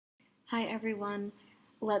Hi everyone,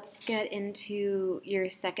 let's get into your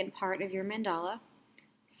second part of your mandala.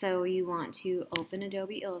 So you want to open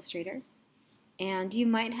Adobe Illustrator, and you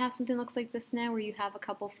might have something that looks like this now where you have a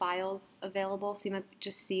couple files available, so you might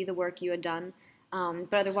just see the work you had done,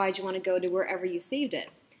 but otherwise you want to go to wherever you saved it.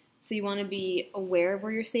 So you want to be aware of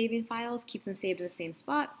where you're saving files, keep them saved in the same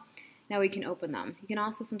spot. Now we can open them. You can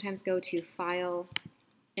also sometimes go to File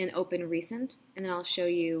and Open Recent, and then I'll show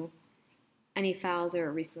you any files that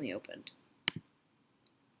are recently opened.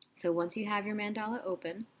 So once you have your mandala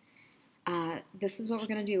open, this is what we're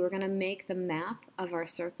going to do. We're going to make the map of our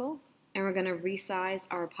circle, and we're going to resize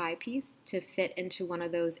our pie piece to fit into one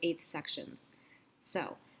of those 8 sections.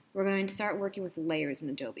 So we're going to start working with layers in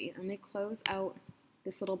Adobe. Let me close out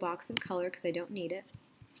this little box of color because I don't need it.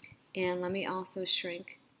 And let me also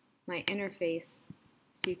shrink my interface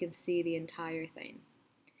so you can see the entire thing.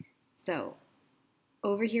 So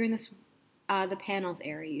over here in this the panels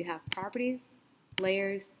area, you have properties,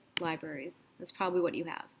 layers, libraries. That's probably what you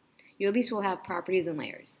have. You at least will have properties and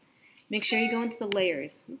layers. Make sure you go into the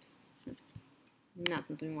layers. Oops, that's not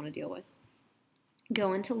something we want to deal with.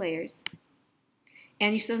 Go into layers,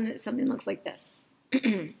 and you see something looks like this.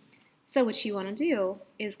 So what you want to do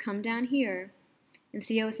is come down here and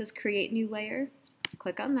see how it says create new layer.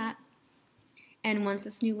 Click on that. And once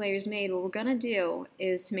this new layer is made, what we're going to do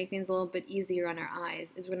is, to make things a little bit easier on our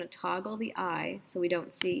eyes, is we're going to toggle the eye so we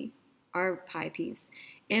don't see our pie piece,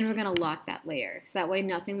 and we're going to lock that layer. So that way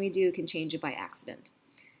nothing we do can change it by accident.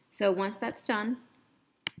 So once that's done,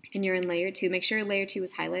 and you're in layer 2, make sure layer 2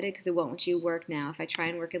 is highlighted because it won't let you work now. If I try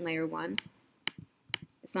and work in layer 1,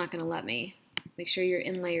 it's not going to let me. Make sure you're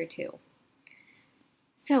in layer 2.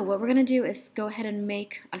 So what we're going to do is go ahead and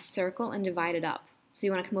make a circle and divide it up. So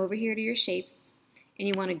you want to come over here to your shapes, and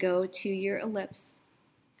you want to go to your ellipse.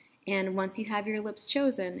 And once you have your ellipse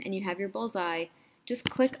chosen and you have your bullseye, just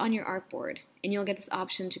click on your artboard, and you'll get this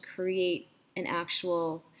option to create an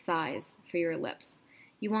actual size for your ellipse.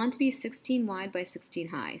 You want it to be 16 wide by 16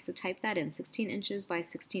 high, so type that in, 16 inches by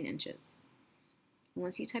 16 inches. And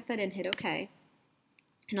once you type that in, hit OK,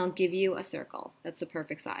 and I'll give you a circle. That's the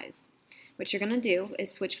perfect size. What you're going to do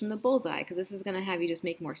is switch from the bullseye, because this is going to have you just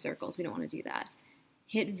make more circles. We don't want to do that.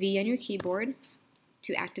 Hit V on your keyboard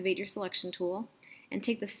to activate your selection tool, and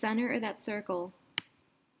take the center of that circle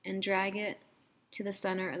and drag it to the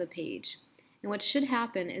center of the page. And what should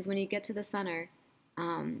happen is when you get to the center,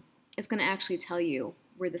 it's going to actually tell you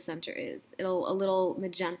where the center is. A little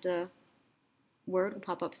magenta word will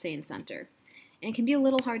pop up saying center. And it can be a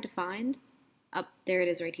little hard to find. Up there it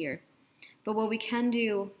is right here. But what we can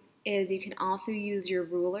do is you can also use your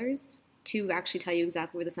rulers to actually tell you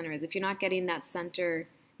exactly where the center is. If you're not getting that center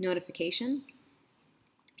notification,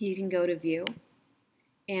 you can go to View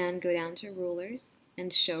and go down to Rulers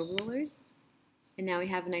and Show Rulers. And now we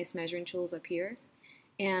have nice measuring tools up here.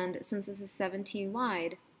 And since this is 17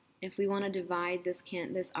 wide, if we want to divide this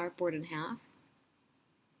artboard in half,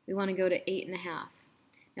 we want to go to 8.5.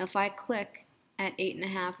 Now if I click at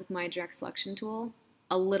 8.5 with my direct selection tool,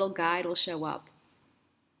 a little guide will show up.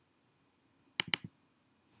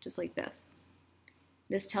 Just like this.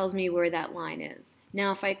 This tells me where that line is.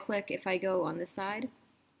 Now if I go on this side,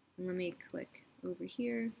 and let me click over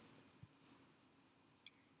here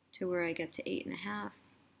to where I get to 8.5.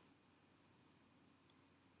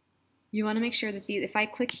 You want to make sure that if I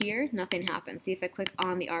click here, nothing happens. See, if I click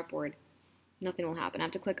on the artboard, nothing will happen. I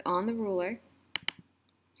have to click on the ruler.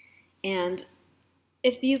 And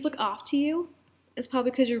if these look off to you, it's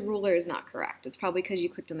probably because your ruler is not correct. It's probably because you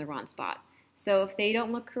clicked in the wrong spot. So if they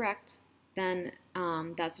don't look correct, then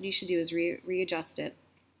that's what you should do, is readjust it.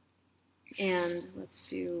 And let's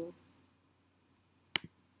do,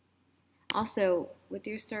 also with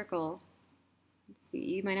your circle, let's see,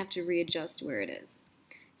 you might have to readjust where it is.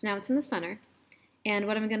 So now it's in the center, and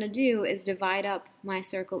what I'm going to do is divide up my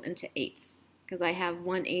circle into 8ths, because I have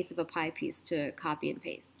 1/8 of a pie piece to copy and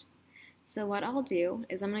paste. So what I'll do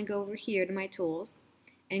is I'm going to go over here to my tools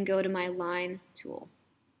and go to my line tool.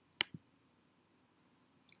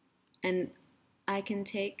 And I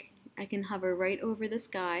can hover right over this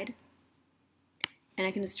guide, and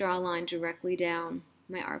I can just draw a line directly down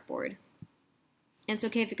my artboard. And it's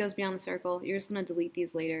okay if it goes beyond the circle. You're just going to delete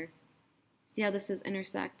these later. See how this says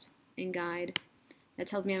intersect and guide? That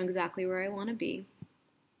tells me I'm exactly where I want to be.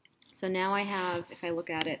 So now I have, if I look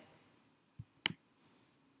at it,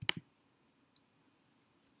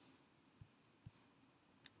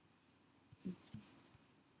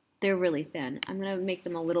 they're really thin. I'm going to make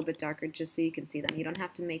them a little bit darker just so you can see them. You don't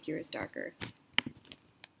have to make yours darker.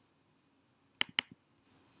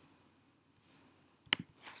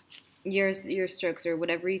 Your strokes or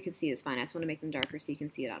whatever you can see is fine. I just want to make them darker so you can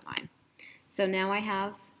see it on mine. So now I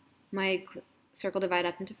have my circle divided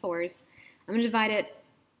up into 4s. I'm going to divide it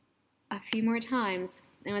a few more times.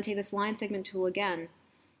 I'm going to take this line segment tool again.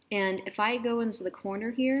 And if I go into the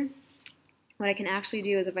corner here, what I can actually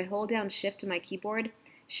do is if I hold down Shift on my keyboard,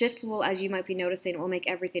 Shift will, as you might be noticing, will make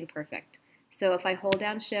everything perfect. So if I hold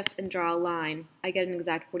down Shift and draw a line, I get an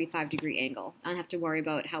exact 45-degree angle. I don't have to worry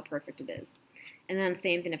about how perfect it is. And then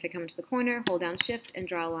same thing, if I come to the corner, hold down Shift and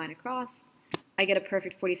draw a line across, I get a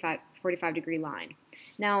perfect 45-degree line.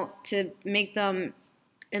 Now, to make them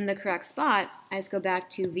in the correct spot, I just go back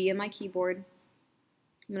to V on my keyboard.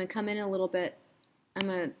 I'm going to come in a little bit. I'm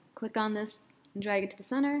going to click on this and drag it to the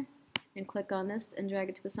center, and click on this and drag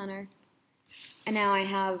it to the center. And now I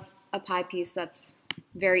have a pie piece that's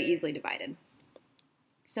very easily divided.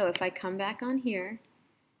 So if I come back on here,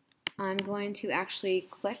 I'm going to actually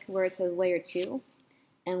click where it says layer 2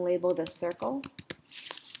 and label this circle.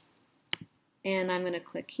 And I'm going to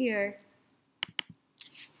click here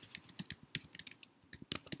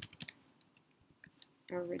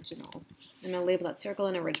original. I'm going to label that circle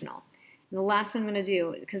in original. And the last thing I'm going to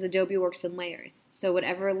do, because Adobe works in layers, so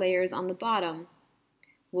whatever layer is on the bottom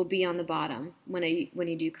will be on the bottom when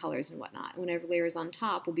you do colors and whatnot. Whenever layer is on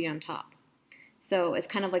top will be on top. So it's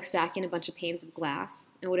kind of like stacking a bunch of panes of glass,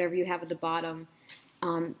 and whatever you have at the bottom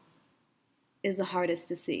is the hardest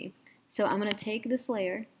to see. So I'm going to take this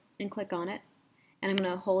layer and click on it, and I'm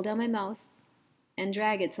going to hold down my mouse and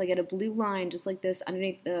drag it till I get a blue line just like this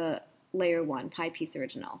underneath the layer 1, pie piece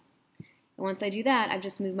original. And once I do that, I've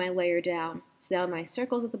just moved my layer down. So now my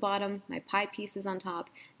circle's at the bottom, my pie piece is on top.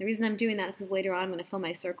 The reason I'm doing that is because later on I'm going to fill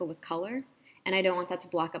my circle with color, and I don't want that to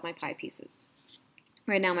block up my pie pieces.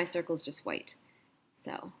 Right now my circle is just white.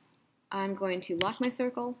 So I'm going to lock my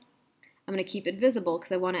circle. I'm going to keep it visible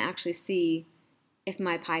because I want to actually see if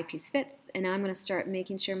my pie piece fits. And now I'm going to start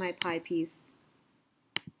making sure my pie piece,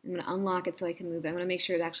 I'm going to unlock it so I can move it. I'm going to make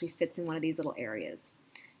sure it actually fits in one of these little areas.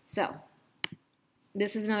 So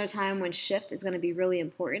this is another time when Shift is going to be really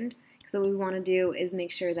important, because what we want to do is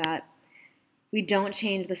make sure that we don't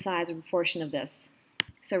change the size or proportion of this.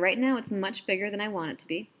 So right now it's much bigger than I want it to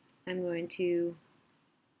be. I'm going to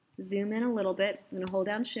zoom in a little bit. I'm going to hold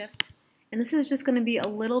down Shift. And this is just going to be a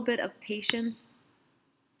little bit of patience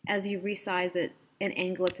as you resize it and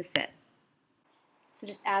angle it to fit. So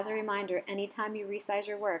just as a reminder, anytime you resize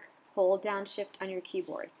your work, hold down Shift on your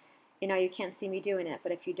keyboard. You know, you can't see me doing it,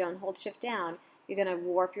 but if you don't hold Shift down, you're going to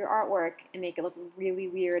warp your artwork and make it look really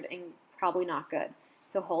weird and probably not good.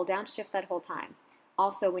 So hold down Shift that whole time.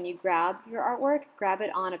 Also, when you grab your artwork, grab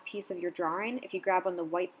it on a piece of your drawing. If you grab on the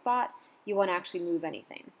white spot, you won't actually move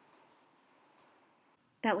anything.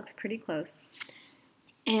 That looks pretty close.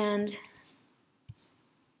 And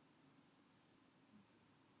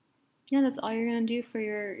yeah, that's all you're going to do for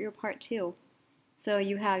your part 2. So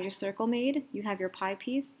you have your circle made, you have your pie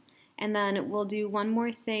piece, and then we'll do one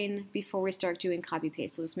more thing before we start doing copy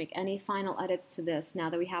paste. We'll just make any final edits to this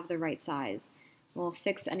now that we have the right size. We'll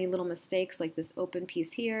fix any little mistakes like this open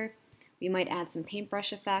piece here. We might add some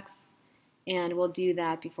paintbrush effects, and we'll do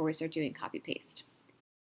that before we start doing copy paste.